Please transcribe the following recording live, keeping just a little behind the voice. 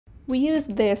We use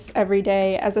this every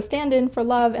day as a stand-in for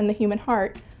love and the human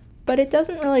heart, but it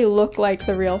doesn't really look like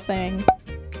the real thing.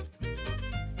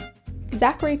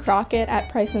 Zachary Crockett at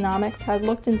Priceonomics has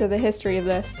looked into the history of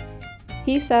this.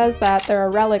 He says that there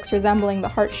are relics resembling the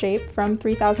heart shape from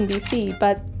 3000 BC,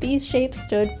 but these shapes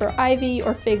stood for ivy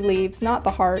or fig leaves, not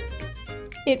the heart.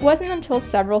 It wasn't until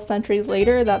several centuries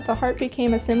later that the heart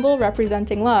became a symbol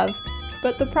representing love,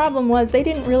 but the problem was they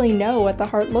didn't really know what the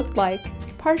heart looked like,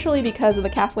 partially because the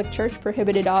Catholic Church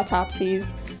prohibited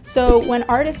autopsies. So when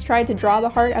artists tried to draw the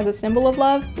heart as a symbol of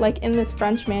love, like in this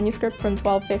French manuscript from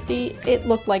 1250, it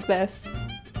looked like this.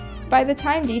 By the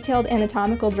time detailed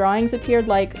anatomical drawings appeared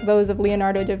like those of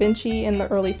Leonardo da Vinci in the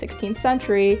early 16th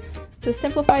century, the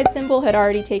simplified symbol had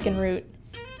already taken root.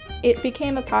 It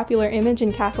became a popular image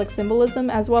in Catholic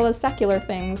symbolism as well as secular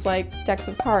things like decks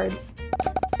of cards.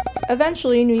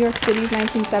 Eventually, New York City's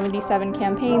 1977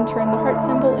 campaign turned the heart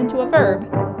symbol into a verb.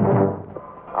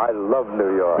 I love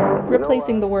New York.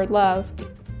 Replacing the word love.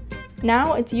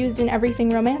 Now it's used in everything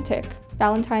romantic.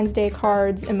 Valentine's Day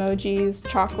cards, emojis,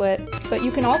 chocolate, but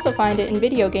you can also find it in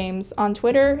video games, on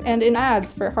Twitter, and in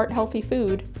ads for heart-healthy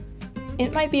food.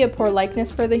 It might be a poor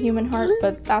likeness for the human heart,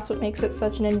 but that's what makes it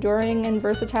such an enduring and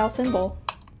versatile symbol.